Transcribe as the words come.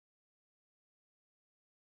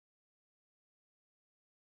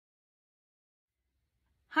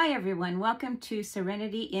Hi everyone, welcome to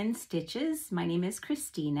Serenity in Stitches. My name is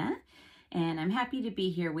Christina and I'm happy to be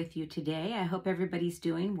here with you today. I hope everybody's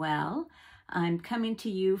doing well. I'm coming to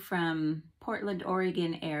you from Portland,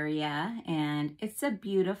 Oregon area, and it's a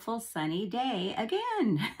beautiful sunny day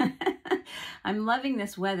again. I'm loving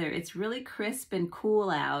this weather. It's really crisp and cool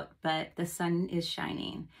out, but the sun is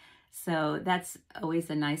shining. So that's always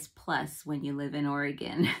a nice plus when you live in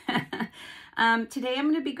Oregon. Today I'm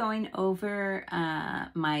going to be going over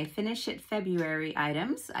my Finish It February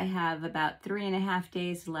items. I have about 3.5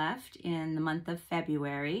 days left in the month of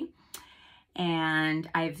February, and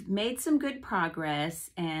I've made some good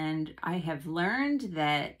progress, and I have learned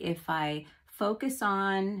that if I focus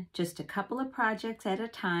on just a couple of projects at a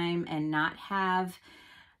time and not have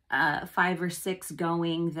 5 or 6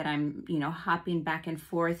 going that I'm, hopping back and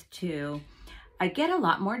forth to, I get a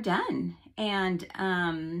lot more done. And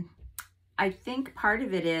I think part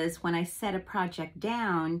of it is when I set a project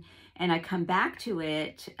down and I come back to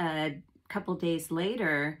it a couple days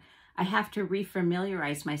later, I have to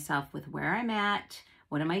refamiliarize myself with where I'm at,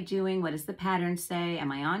 what am I doing, what does the pattern say,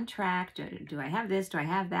 am I on track, do I have this, do I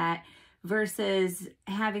have that, versus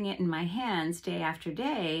having it in my hands day after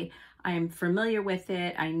day. I'm familiar with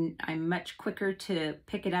it. I'm much quicker to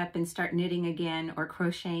pick it up and start knitting again or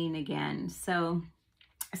crocheting again. So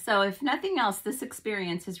if nothing else, this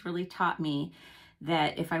experience has really taught me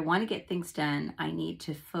that if I want to get things done, I need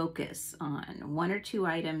to focus on 1 or 2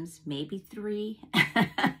 items, maybe 3,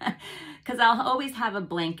 because I'll always have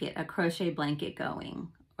a crochet blanket going,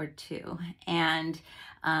 or 2, and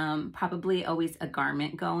probably always a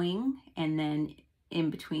garment going, and then in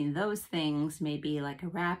between those things, maybe like a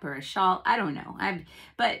wrap or a shawl. I don't know.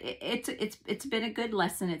 But it's been a good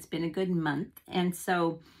lesson. It's been a good month, and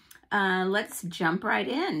so let's jump right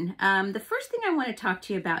in. The first thing I want to talk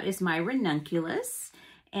to you about is my Ranunculus,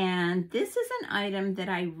 and this is an item that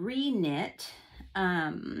I re-knit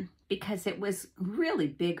because it was really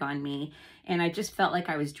big on me, and I just felt like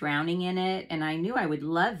I was drowning in it, and I knew I would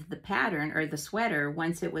love the pattern or the sweater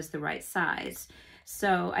once it was the right size.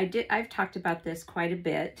 So I've talked about this quite a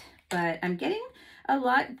bit, but I'm getting a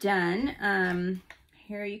lot done.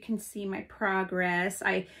 Here you can see my progress.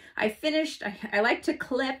 I finished, I like to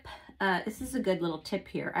clip, this is a good little tip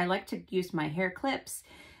here. I like to use my hair clips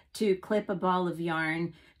to clip a ball of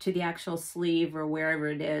yarn to the actual sleeve or wherever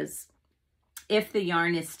it is, if the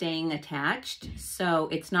yarn is staying attached, so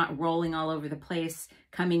it's not rolling all over the place,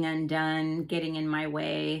 coming undone, getting in my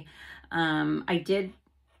way. I did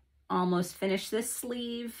almost finish this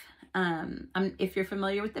sleeve. If you're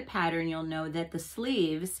familiar with the pattern, you'll know that the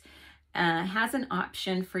sleeves has an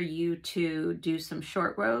option for you to do some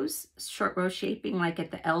short row shaping, like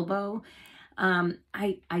at the elbow.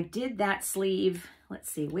 I did that sleeve. Let's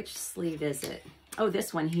see, which sleeve is it? Oh,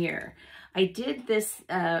 this one here. I did this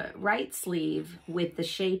right sleeve with the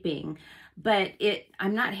shaping, but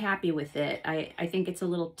I'm not happy with it. I think it's a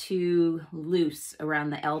little too loose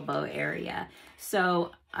around the elbow area.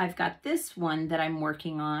 So I've got this one that I'm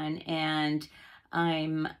working on, and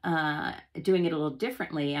I'm doing it a little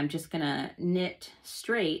differently. I'm just gonna knit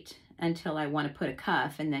straight until I want to put a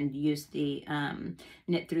cuff, and then use the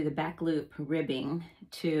knit through the back loop ribbing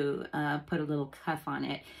to put a little cuff on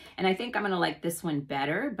it. And I think I'm gonna like this one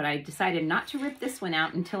better, but I decided not to rip this one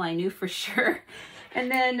out until I knew for sure. And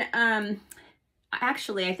then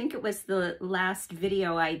actually, I think it was the last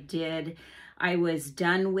video I did, I was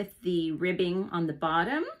done with the ribbing on the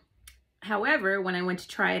bottom. However, when I went to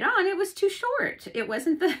try it on, it was too short. It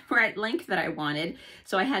wasn't the right length that I wanted.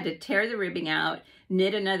 So I had to tear the ribbing out,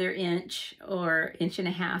 knit another inch or 1.5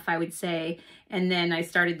 inches, I would say, and then I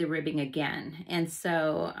started the ribbing again. And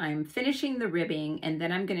so I'm finishing the ribbing, and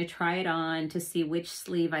then I'm going to try it on to see which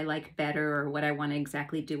sleeve I like better or what I want to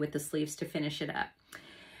exactly do with the sleeves to finish it up.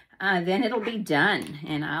 Then it'll be done,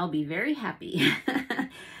 and I'll be very happy.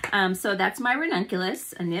 So that's my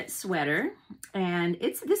Ranunculus, a knit sweater, and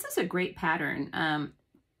this is a great pattern.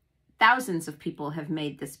 Thousands of people have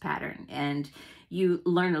made this pattern, and you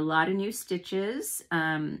learn a lot of new stitches.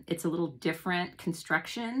 It's a little different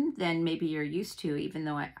construction than maybe you're used to, even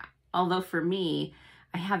though although for me,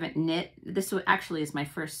 I haven't knit. This actually is my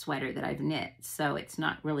first sweater that I've knit, so it's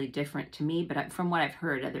not really different to me, but from what I've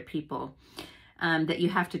heard other people, that you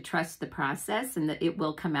have to trust the process and that it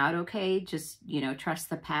will come out okay. Just, trust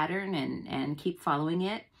the pattern and keep following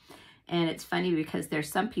it. And it's funny because there's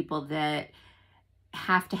some people that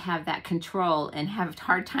have to have that control and have a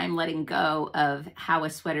hard time letting go of how a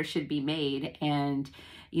sweater should be made and,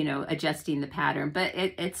 adjusting the pattern. But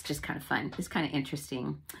it's just kind of fun. It's kind of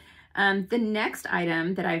interesting. The next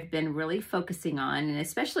item that I've been really focusing on, and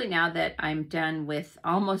especially now that I'm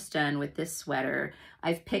almost done with this sweater,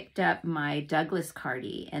 I've picked up my Douglas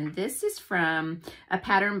Cardi, and this is from a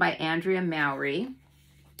pattern by Andrea Mowry.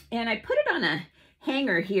 And I put it on a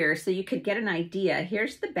hanger here so you could get an idea.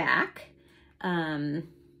 Here's the back,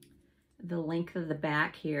 the length of the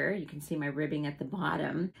back here. You can see my ribbing at the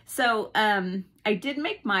bottom. So I did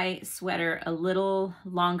make my sweater a little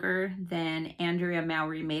longer than Andrea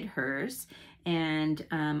Mowry made hers. And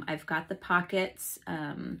I've got the pockets,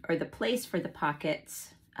 or the place for the pockets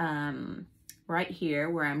right here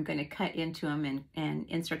where I'm going to cut into them and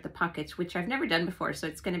insert the pockets, which I've never done before. So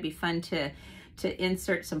it's going to be fun to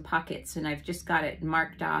insert some pockets. And I've just got it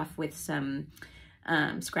marked off with some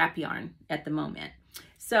scrap yarn at the moment.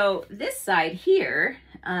 So this side here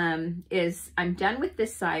I'm done with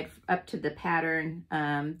this side up to the pattern.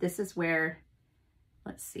 This is where,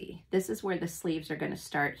 let's see, this is where the sleeves are going to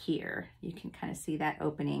start here. You can kind of see that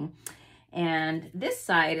opening. And this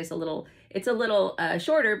side is a little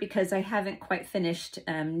shorter because I haven't quite finished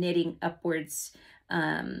knitting upwards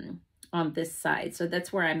on this side. So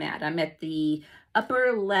that's where I'm at. I'm at the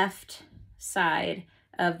upper left side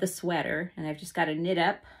of the sweater, and I've just got to knit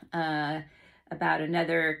up about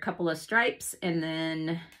another couple of stripes, and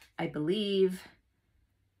then I believe,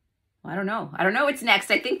 well, I don't know what's next.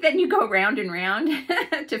 I think then you go round and round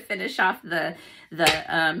to finish off the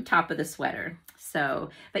top of the sweater. So,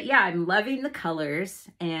 but yeah, I'm loving the colors,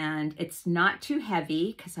 and it's not too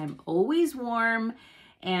heavy because I'm always warm,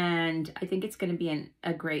 and I think it's going to be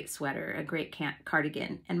a great sweater, a great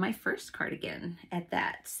cardigan, and my first cardigan at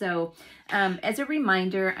that. So as a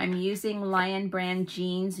reminder, I'm using Lion Brand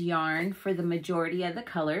Jeans yarn for the majority of the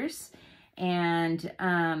colors. And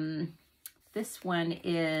this one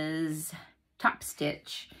is Top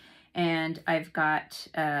Stitch, and I've got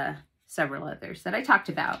several others that I talked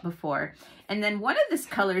about before. And then one of these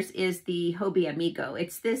colors is the Hobby Amigo.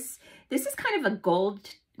 This is kind of a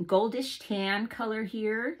goldish tan color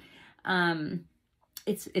here.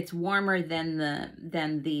 It's warmer than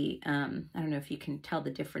the I don't know if you can tell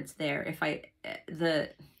the difference there.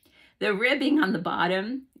 The ribbing on the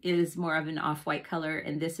bottom is more of an off-white color,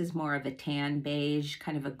 and this is more of a tan beige,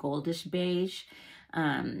 kind of a goldish beige.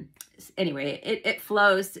 Anyway, it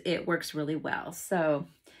flows, it works really well. So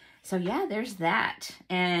yeah, there's that.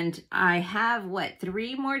 And I have, what,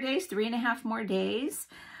 3.5 more days.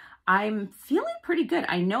 I'm feeling pretty good.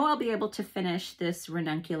 I know I'll be able to finish this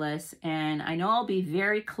Ranunculus, and I know I'll be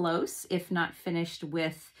very close, if not finished,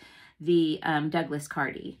 with the Douglas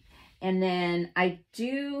Cardi. And then I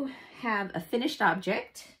do have a finished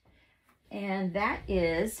object, and that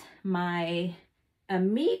is my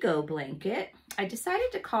Amigo blanket. I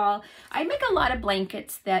decided to I make a lot of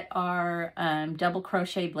blankets that are double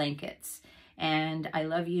crochet blankets. And I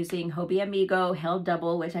love using Hobby Amigo held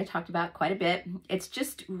double, which I talked about quite a bit. It's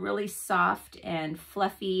just really soft and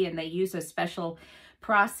fluffy, and they use a special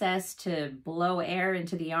process to blow air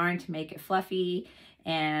into the yarn to make it fluffy.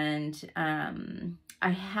 And I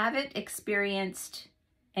haven't experienced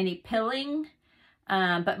any pilling,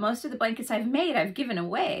 but most of the blankets I've made, I've given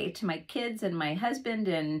away to my kids and my husband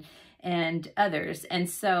and others. And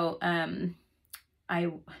so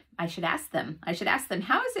I should ask them.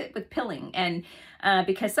 How is it with pilling? And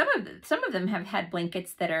because some of them have had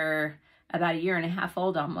blankets that are about 1.5 years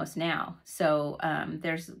old almost now. So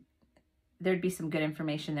there'd be some good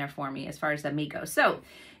information there for me as far as Amigo. So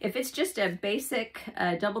if it's just a basic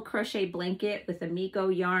double crochet blanket with Amigo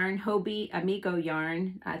yarn, Hobby Amigo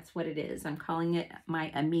yarn, that's what it is. I'm calling it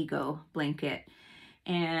my Amigo blanket.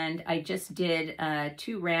 And I just did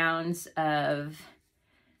 2 rounds of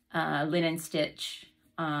linen stitch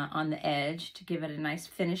on the edge to give it a nice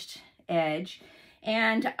finished edge.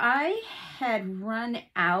 And I had run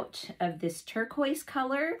out of this turquoise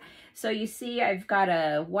color. So you see I've got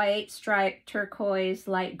a white striped turquoise,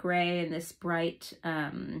 light gray, and this bright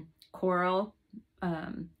coral,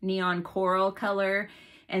 neon coral color.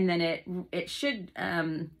 And then it should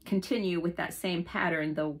continue with that same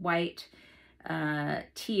pattern, the white,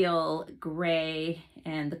 teal, gray,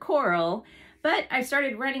 and the coral. But I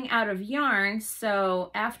started running out of yarn,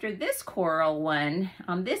 so after this coral one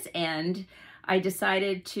on this end, I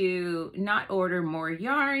decided to not order more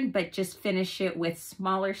yarn, but just finish it with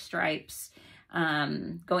smaller stripes,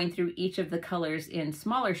 going through each of the colors in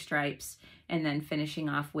smaller stripes, and then finishing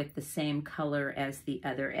off with the same color as the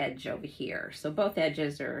other edge over here. So both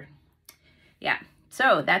edges are, yeah.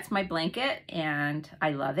 So that's my blanket, and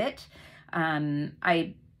I love it.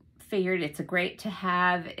 I figured it's great to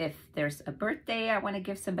have if there's a birthday I want to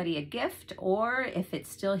give somebody a gift, or if it's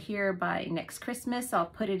still here by next Christmas, I'll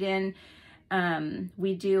put it in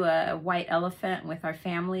We do a white elephant with our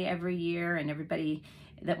family every year, and everybody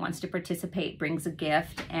that wants to participate brings a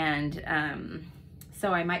gift, and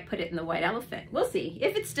so I might put it in the white elephant. We'll see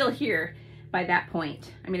if it's still here by that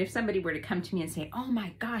point. I mean, if somebody were to come to me and say, oh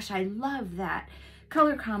my gosh, I love that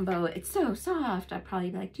color combo, it's so soft, I'd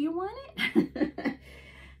probably be like, do you want it?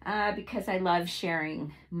 Because I love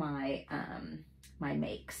sharing my my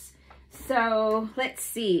makes. So let's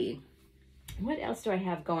see, what else do I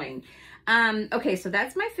have going? Okay, so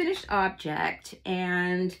that's my finished object,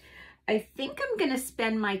 and I think I'm gonna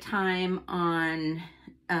spend my time on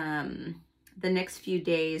the next few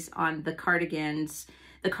days on the cardigans,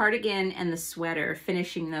 the cardigan and the sweater,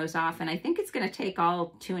 finishing those off, and I think it's gonna take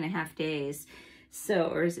all 2.5 days. So,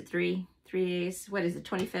 or is it three days? What is it,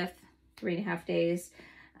 25th? 3.5 days.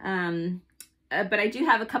 But I do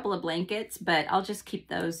have a couple of blankets, but I'll just keep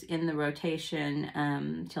those in the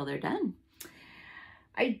rotation till they're done.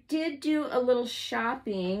 I did do a little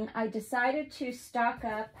shopping. I decided to stock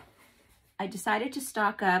up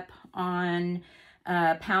on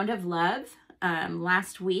Pound of Love.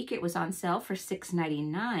 Last week it was on sale for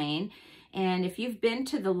 $6.99. And if you've been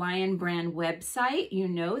to the Lion Brand website, you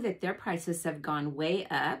know that their prices have gone way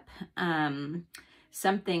up.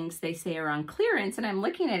 Some things they say are on clearance, and I'm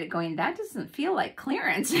looking at it going, that doesn't feel like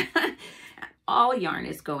clearance. All yarn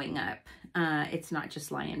is going up. It's not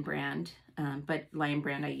just Lion Brand, but Lion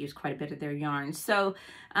Brand, I use quite a bit of their yarn. So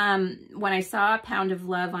when I saw Pound of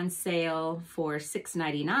Love on sale for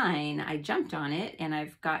 $6.99, I jumped on it, and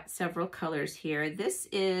I've got several colors here. This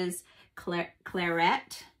is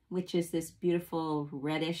Claret, which is this beautiful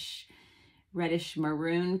reddish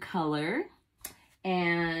maroon color.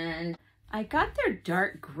 And I got their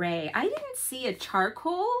dark gray. I didn't see a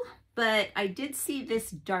charcoal, but I did see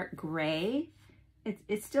this dark gray.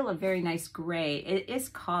 It's still a very nice gray. It is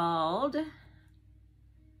called,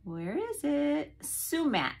 where is it?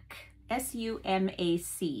 Sumac,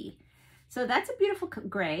 S-U-M-A-C. So that's a beautiful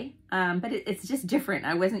gray, but it's just different.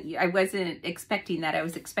 I wasn't expecting that. I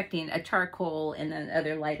was expecting a charcoal and then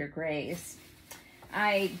other lighter grays.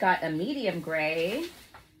 I got a medium gray,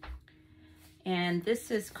 and this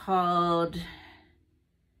is called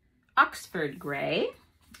Oxford Gray,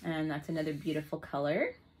 and that's another beautiful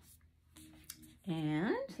color.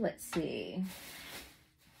 And let's see.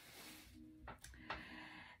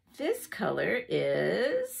 This color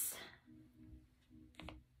is,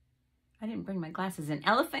 I didn't bring my glasses in,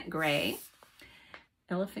 Elephant Gray.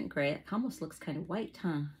 Elephant Gray, it almost looks kind of white,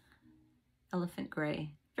 huh? Elephant Gray,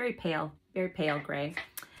 very pale gray.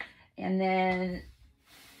 And then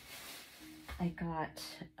I got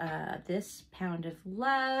this Pound of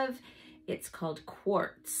Love. It's called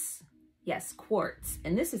Quartz. Yes, Quartz.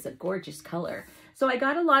 And this is a gorgeous color. So I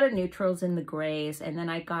got a lot of neutrals in the grays, and then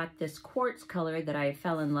I got this quartz color that I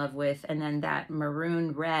fell in love with, and then that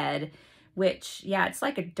maroon red, which, yeah, it's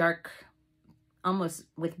like a dark, almost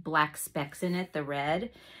with black specks in it, the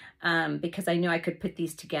red, because I knew I could put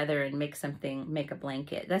these together and make a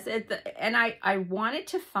blanket. That's it. And I wanted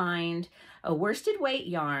to find a worsted weight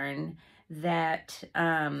yarn that,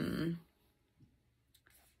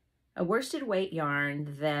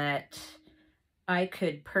 I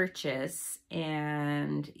could purchase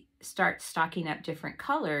and start stocking up different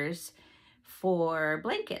colors for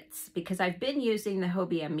blankets, because I've been using the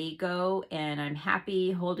Hobbii Amigo, and I'm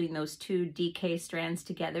happy holding those two DK strands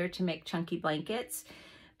together to make chunky blankets.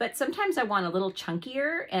 But sometimes I want a little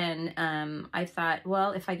chunkier, and I thought,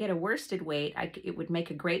 well, if I get a worsted weight, it would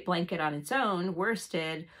make a great blanket on its own,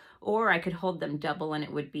 worsted, or I could hold them double, and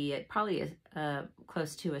it would be probably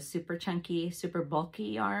close to a super chunky, super bulky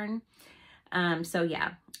yarn. So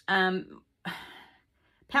yeah, Pound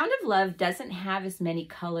of Love doesn't have as many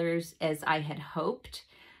colors as I had hoped.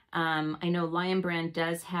 I know Lion Brand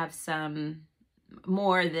does have some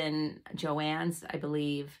more than Joann's, I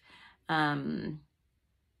believe.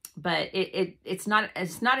 But it's not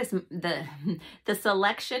as the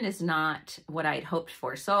selection is not what I'd hoped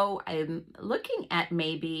for. So I'm looking at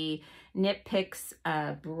maybe Knit Picks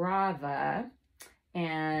Brava,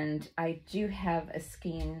 and I do have a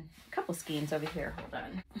couple skeins over here. Hold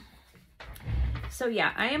on. So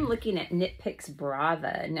yeah, I am looking at Knit Picks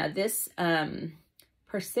Brava. Now this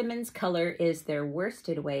Persimmons color is their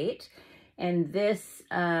worsted weight, and this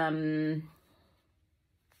I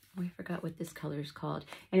forgot what this color is called.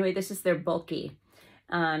 Anyway, this is their bulky.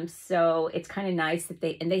 So it's kind of nice that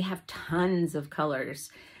they have tons of colors.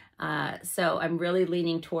 So I'm really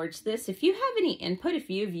leaning towards this. If you have any input, if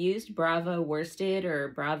you've used Brava worsted or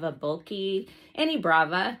Brava bulky, any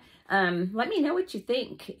Brava, let me know what you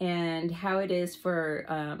think and how it is does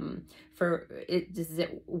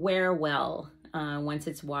it wear well? once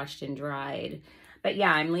it's washed and dried. But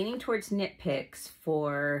yeah, I'm leaning towards knit picks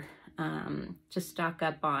for to stock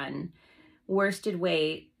up on worsted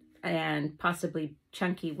weight and possibly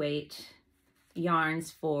chunky weight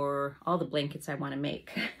yarns for all the blankets I want to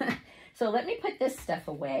make. So let me put this stuff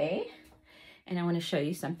away, and I want to show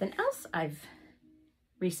you something else I've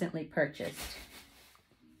recently purchased.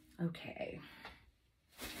 Okay,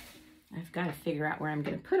 I've got to figure out where I'm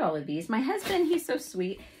going to put all of these. My husband, he's so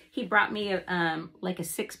sweet. He brought me like a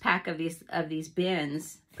 6-pack of these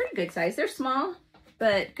bins. Pretty good size. They're small,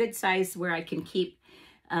 but good size where I can keep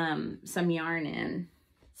some yarn in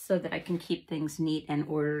so that I can keep things neat and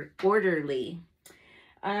orderly.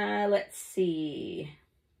 Let's see.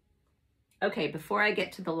 Okay, before I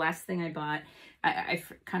get to the last thing I bought, I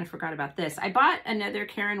kind of forgot about this. I bought another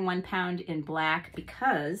Caron 1 pound in black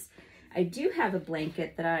because I do have a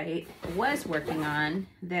blanket that I was working on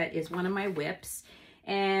that is one of my whips.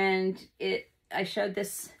 And I showed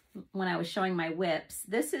this when I was showing my whips.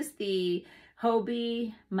 This is the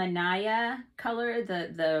Hobie Manaya color,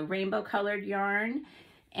 the rainbow colored yarn,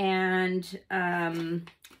 and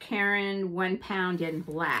Caron 1 pound in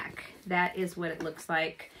black. That is what it looks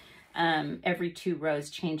like, every 2 rows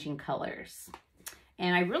changing colors.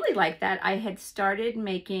 And I really like that. I had started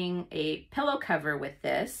making a pillow cover with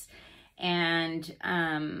this, and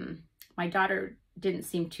my daughter didn't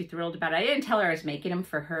seem too thrilled about it. I didn't tell her I was making them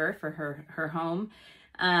for her home.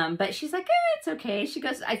 But she's like, it's okay. She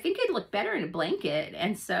goes, I think it'd look better in a blanket.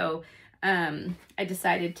 And so I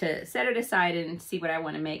decided to set it aside and see what I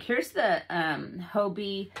want to make. Here's the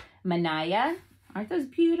Hobie Manaya. Aren't those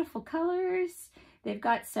beautiful colors? They've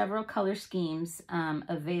got several color schemes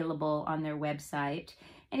available on their website.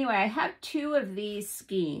 Anyway, I have 2 of these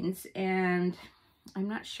skeins, and I'm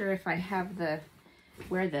not sure if I have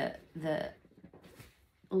where the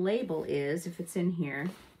label is, if it's in here.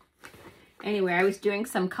 Anyway, I was doing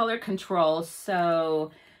some color control,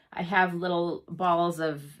 so I have little balls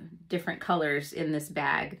of different colors in this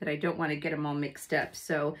bag that I don't want to get them all mixed up.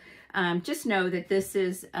 So just know that this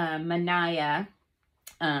is Manaya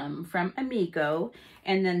from Amigo,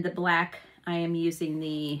 and then the black, I am using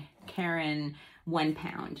the Caron 1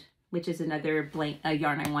 pound, which is another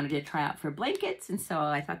yarn I wanted to try out for blankets, and so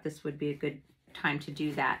I thought this would be a good time to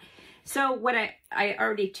do that. So what I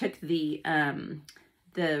already took the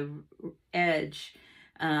edge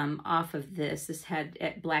off of this. This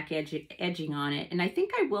had black edging on it, and I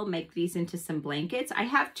think I will make these into some blankets. I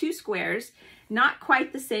have 2 squares, not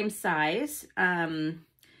quite the same size.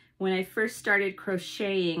 When I first started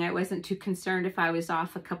crocheting, I wasn't too concerned if I was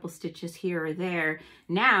off a couple stitches here or there.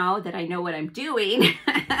 Now that I know what I'm doing,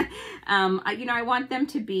 I want them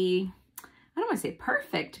to be, I don't want to say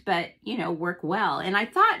perfect, but, work well. And I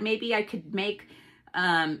thought maybe I could make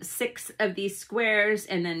 6 of these squares,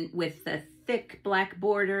 and then with the thick black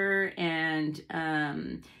border, and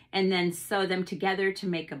then sew them together to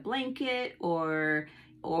make a blanket, or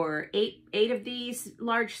 8 of these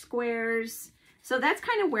large squares. So that's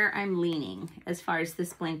kind of where I'm leaning as far as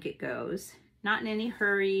this blanket goes. Not in any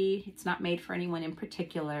hurry. It's not made for anyone in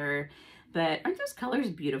particular, but aren't those colors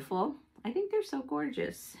beautiful? I think they're so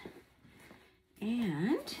gorgeous.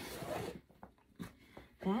 And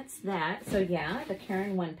that's that. So yeah, the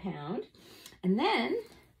Caron 1 pound. And then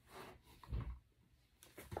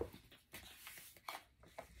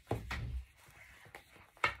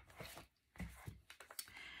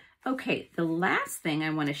okay, the last thing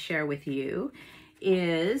I want to share with you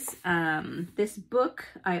is this book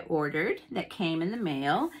I ordered that came in the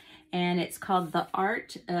mail, and it's called The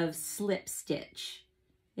Art of Slip Stitch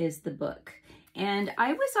is the book. And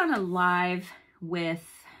I was on a live with,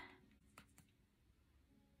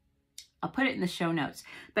 I'll put it in the show notes,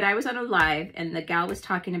 but I was on a live, and the gal was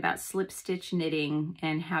talking about slip stitch knitting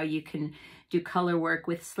and how you can do color work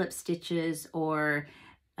with slip stitches, or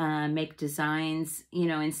make designs,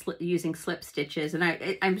 using slip stitches. And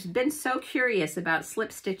I've been so curious about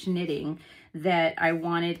slip stitch knitting that I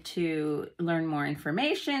wanted to learn more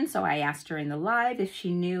information. So I asked her in the live if she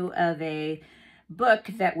knew of a book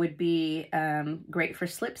that would be great for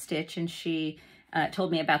slip stitch, and she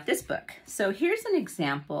told me about this book. So here's an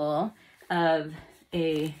example of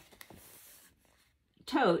a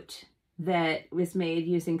tote that was made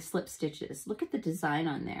using slip stitches. Look at the design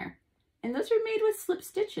on there. And those are made with slip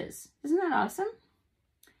stitches. Isn't that awesome?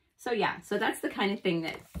 So yeah, so that's the kind of thing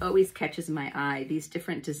that always catches my eye, these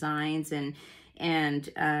different designs and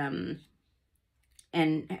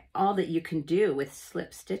all that you can do with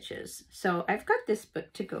slip stitches. So I've got this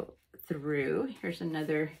book to go through. Here's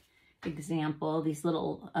another example, these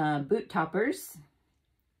little boot toppers.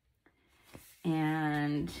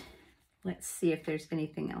 And Let's see if there's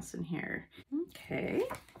anything else in here. Okay,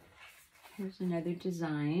 here's another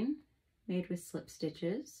design made with slip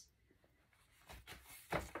stitches.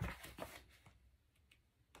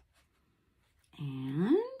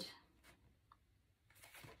 And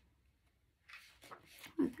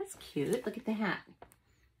oh, that's cute. Look at the hat.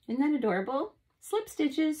 Isn't that adorable? Slip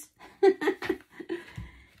stitches.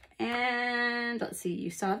 And let's see,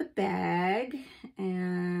 you saw the bag,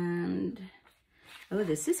 and oh,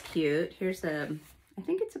 this is cute. Here's a, I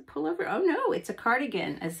think it's a pullover. Oh no, it's a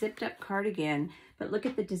cardigan, a zipped up cardigan. But look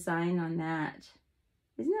at the design on that.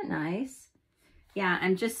 Isn't that nice? Yeah,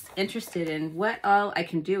 I'm just interested in what all I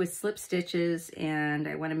can do with slip stitches, and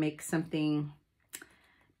I want to make something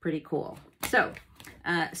pretty cool. So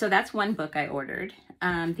that's one book I ordered.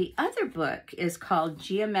 The other book is called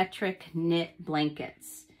Geometric Knit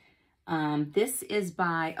Blankets. This is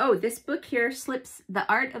by, oh, this book here, The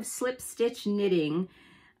Art of Slip Stitch Knitting,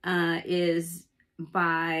 is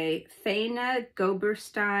by Faina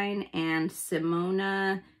Goberstein and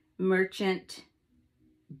Simona Merchant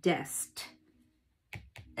Dest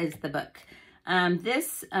is the book.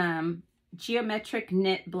 This Geometric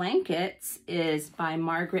Knit Blankets is by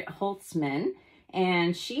Margaret Holtzman,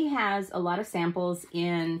 and she has a lot of samples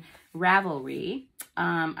in Ravelry.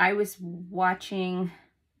 I was watching,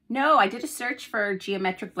 no, I did a search for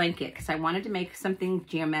geometric blanket because I wanted to make something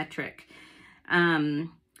geometric.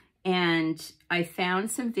 And I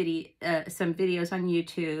found some videos on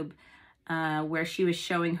YouTube where she was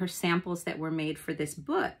showing her samples that were made for this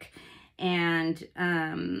book.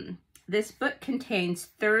 And this book contains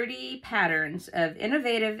 30 patterns of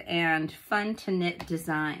innovative and fun to knit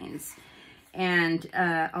designs. And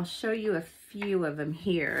I'll show you a few of them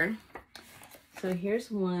here. So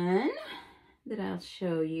here's one that I'll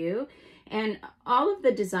show you. And all of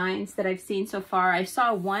the designs that I've seen so far, I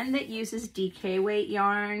saw one that uses DK weight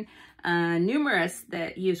yarn, numerous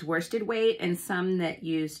that use worsted weight, and some that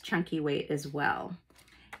use chunky weight as well.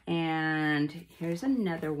 And here's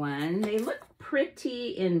another one. They look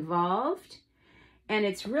pretty involved, and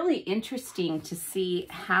it's really interesting to see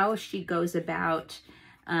how she goes about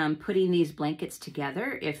putting these blankets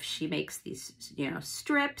together. If she makes these,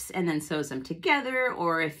 strips and then sews them together,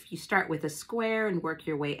 or if you start with a square and work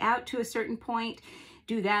your way out to a certain point,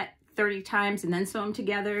 do that 30 times and then sew them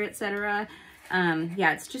together, etc.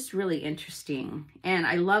 Yeah, it's just really interesting. And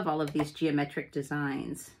I love all of these geometric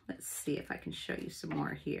designs. Let's see if I can show you some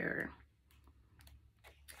more here.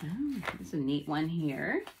 Oh, there's a neat one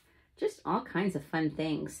here. Just all kinds of fun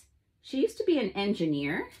things. She used to be an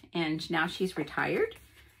engineer, and now she's retired.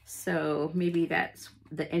 So maybe that's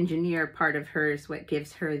the engineer part of her is what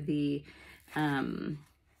gives her the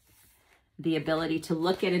ability to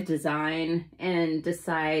look at a design and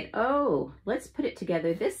decide, oh, let's put it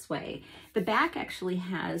together this way. The back actually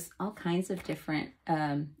has all kinds of different,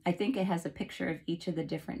 I think it has a picture of each of the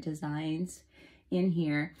different designs in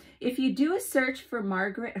here. If you do a search for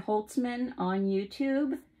Margaret Holtzman on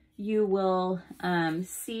YouTube, you will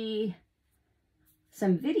see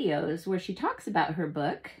some videos where she talks about her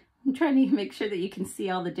book. I'm trying to make sure that you can see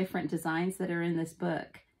all the different designs that are in this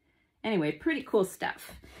book. Anyway, pretty cool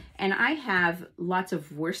stuff. And I have lots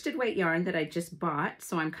of worsted weight yarn that I just bought,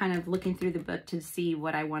 so I'm kind of looking through the book to see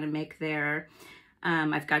what I want to make there.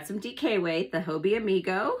 I've got some DK weight, the Hobie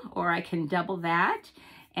Amigo, or I can double that,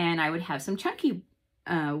 and I would have some chunky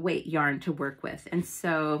weight yarn to work with. And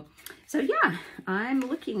so yeah, I'm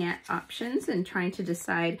looking at options and trying to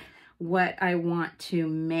decide what I want to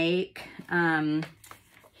make.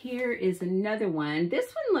 Here is another one.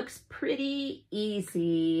 This one looks pretty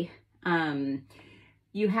easy.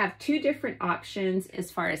 You have two different options as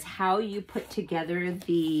far as how you put together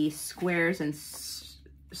the squares and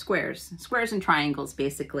triangles,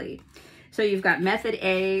 basically. So you've got method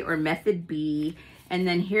A or method B, and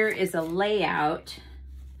then here is a layout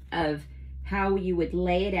of how you would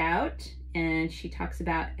lay it out. And she talks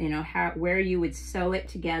about, where you would sew it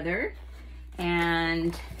together.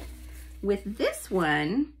 And with this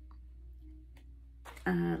one,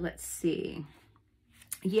 let's see.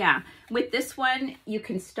 Yeah, with this one, you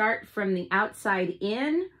can start from the outside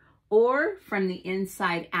in or from the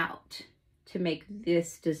inside out to make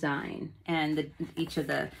this design, and each of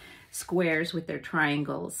the squares with their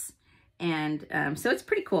triangles. And so it's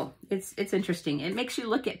pretty cool. It's interesting. It makes you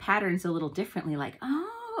look at patterns a little differently, like, oh,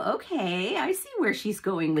 okay, I see where she's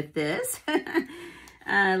going with this.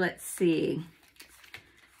 Let's see.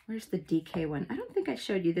 Where's the DK one? I don't think I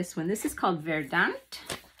showed you this one. This is called Verdant.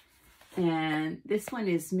 And this one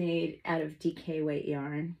is made out of DK weight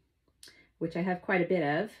yarn, which I have quite a bit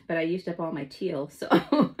of, but I used up all my teal, so.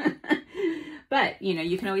 But,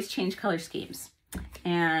 you can always change color schemes.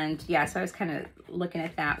 And yeah, so I was kind of looking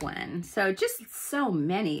at that one. So just so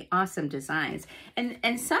many awesome designs.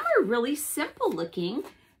 And some are really simple looking,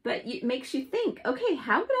 but it makes you think, okay,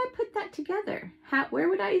 how would I put that together? Where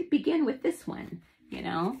would I begin with this one, you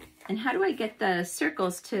know? And how do I get the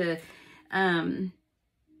circles to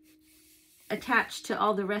attach to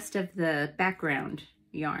all the rest of the background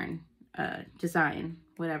yarn design,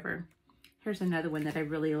 whatever. Here's another one that I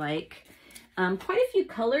really like. Quite a few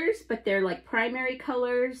colors, but they're like primary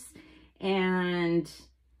colors. And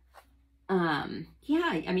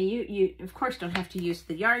yeah, I mean, you of course don't have to use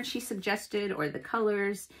the yarn she suggested or the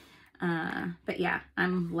colors. But yeah,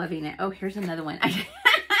 I'm loving it. Oh, here's another one.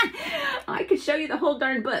 I could show you the whole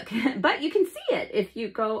darn book, but you can see it if you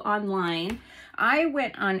go online. I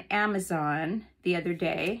went on Amazon the other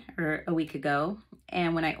day, or a week ago,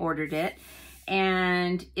 and when I ordered it,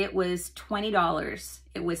 and it was $20.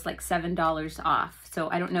 It was like $7 off. So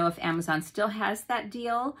I don't know if Amazon still has that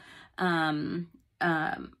deal, or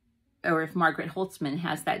if Margaret Holtzman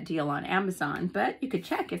has that deal on Amazon, but you could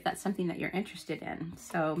check if that's something that you're interested in.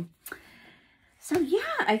 So yeah,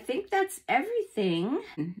 I think that's everything.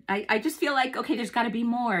 I just feel like, okay, there's got to be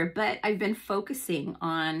more, but I've been focusing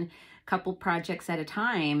on a couple projects at a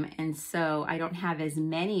time, and so I don't have as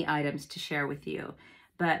many items to share with you,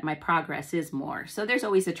 but my progress is more. So there's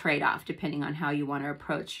always a trade-off depending on how you want to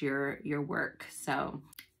approach your work. So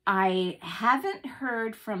I haven't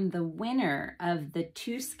heard from the winner of the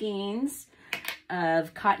 2 skeins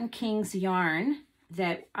of Cotton Kings yarn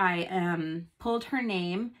that I pulled her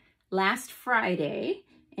name last Friday,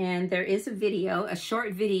 and there is a video, a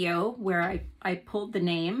short video where I pulled the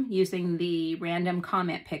name using the random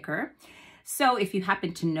comment picker. So if you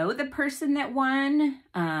happen to know the person that won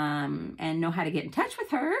and know how to get in touch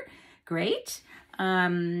with her, great.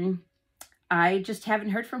 I just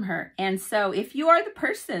haven't heard from her. And so if you are the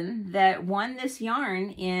person that won this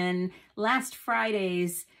yarn in last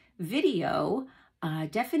Friday's video,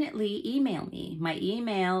 definitely email me. My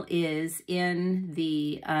email is in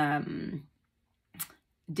the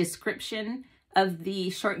description of the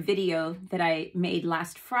short video that I made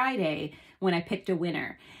last Friday when I picked a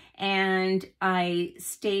winner. And I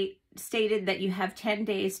stated that you have 10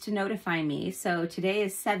 days to notify me. So today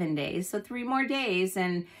is 7 days, so 3 more days,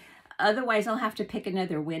 and otherwise I'll have to pick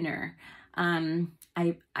another winner.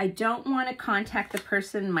 I don't want to contact the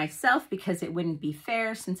person myself because it wouldn't be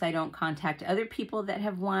fair since I don't contact other people that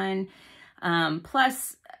have won.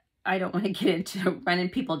 Plus, I don't want to get into running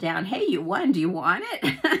people down. Hey, you won. Do you want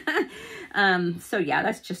it? So yeah,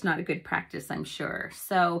 that's just not a good practice, I'm sure.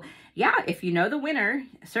 So yeah, if you know the winner,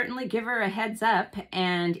 certainly give her a heads up.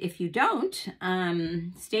 And if you don't,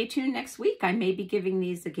 stay tuned next week. I may be giving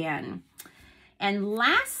these again. And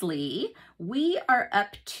lastly, we are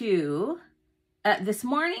up to, this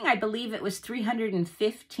morning, I believe it was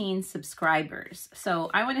 315 subscribers. So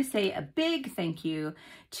I want to say a big thank you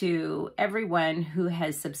to everyone who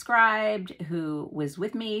has subscribed, who was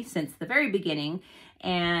with me since the very beginning,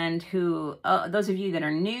 and who, those of you that are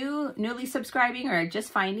newly subscribing or just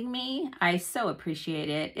finding me, I so appreciate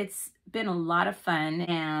it. It's been a lot of fun,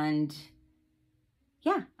 and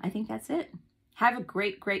yeah, I think that's it. Have a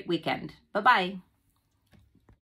great, great weekend. Bye-bye.